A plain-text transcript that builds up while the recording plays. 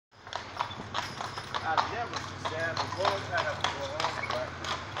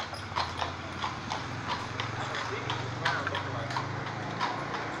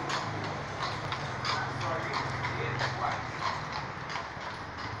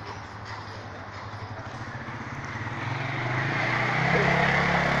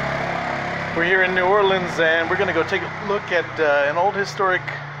We're here in New Orleans and we're going to go take a look at an old historic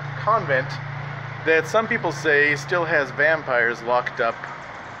convent that some people say still has vampires locked up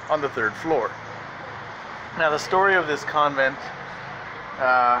on the 3rd floor. Now the story of this convent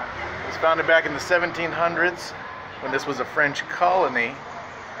was founded back in the 1700s when this was a French colony,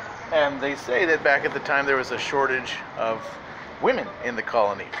 and they say that back at the time there was a shortage of women in the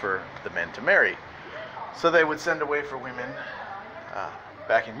colony for the men to marry. So they would send away for women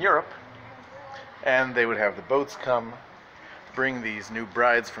back in Europe, and they would have the boats come, bring these new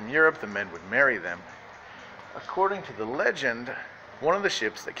brides from Europe. The men would marry them. According to the legend, one of the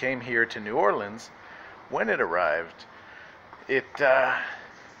ships that came here to New Orleans, when it arrived, it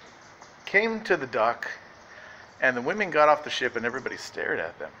came to the dock, and the women got off the ship and everybody stared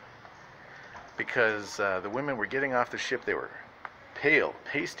at them because the women were getting off the ship. They were pale,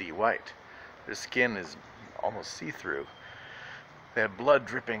 pasty white. Their skin is almost see-through. They had blood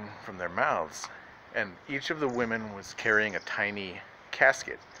dripping from their mouths, and each of the women was carrying a tiny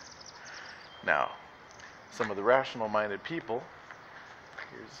casket. Now, some of the rational-minded people,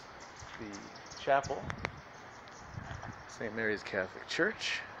 here's the chapel, St. Mary's Catholic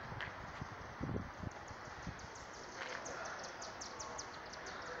Church.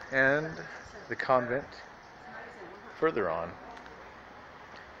 And the convent further on.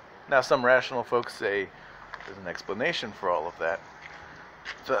 Now, some rational folks say there's an explanation for all of that.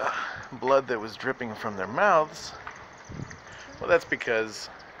 The blood that was dripping from their mouths, well, that's because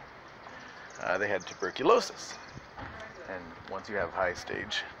they had tuberculosis. And once you have high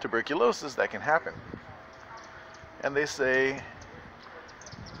stage tuberculosis, that can happen. And they say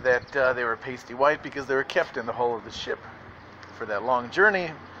that they were pasty white because they were kept in the hull of the ship for that long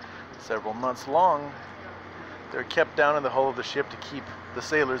journey, several months long. They were kept down in the hull of the ship to keep the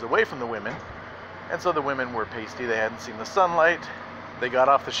sailors away from the women. And so the women were pasty. They hadn't seen the sunlight. They got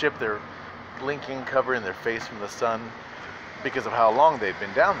off the ship. They're blinking, covering their face from the sun because of how long they'd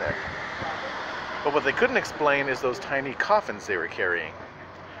been down there. But what they couldn't explain is those tiny coffins they were carrying.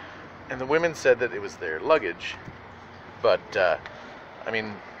 And the women said that it was their luggage. But, I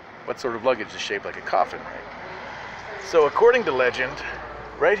mean, what sort of luggage is shaped like a coffin, right? So according to legend,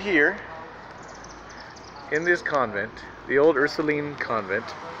 right here in this convent, the old Ursine Convent,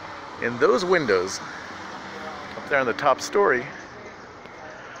 in those windows up there on the top story,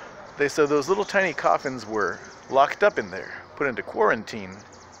 they said those little tiny coffins were locked up in there, put into quarantine,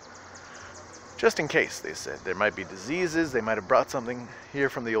 just in case. They said there might be diseases, they might have brought something here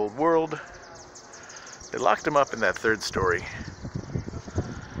from the old world. They locked them up in that 3rd story.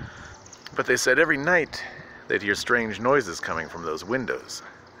 But they said every night they'd hear strange noises coming from those windows,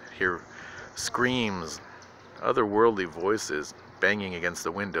 hear screams, otherworldly voices banging against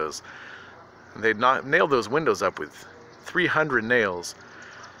the windows. And they'd nail those windows up with 300 nails,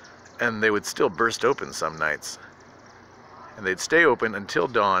 and they would still burst open some nights. And they'd stay open until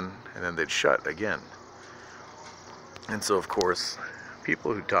dawn, and then they'd shut again. And so, of course,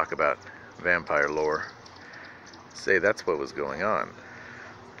 people who talk about vampire lore say that's what was going on.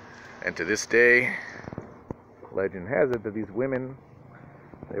 And to this day, legend has it that these women,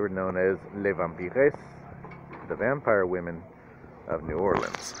 they were known as les vampires, the vampire women of New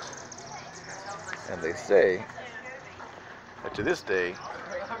Orleans. And they say that to this day,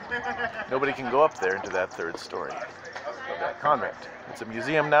 nobody can go up there into that 3rd story of that convent. It's a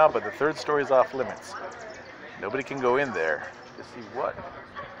museum now, but the 3rd story is off limits. Nobody can go in there to see what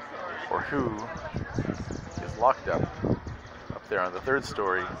or who is locked up there on the 3rd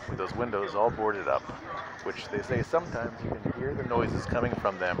story with those windows all boarded up, which they say sometimes you can hear the noises coming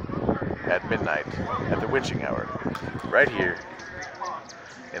from them at midnight at the witching hour, right here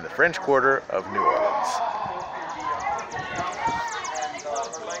in the French Quarter of New Orleans.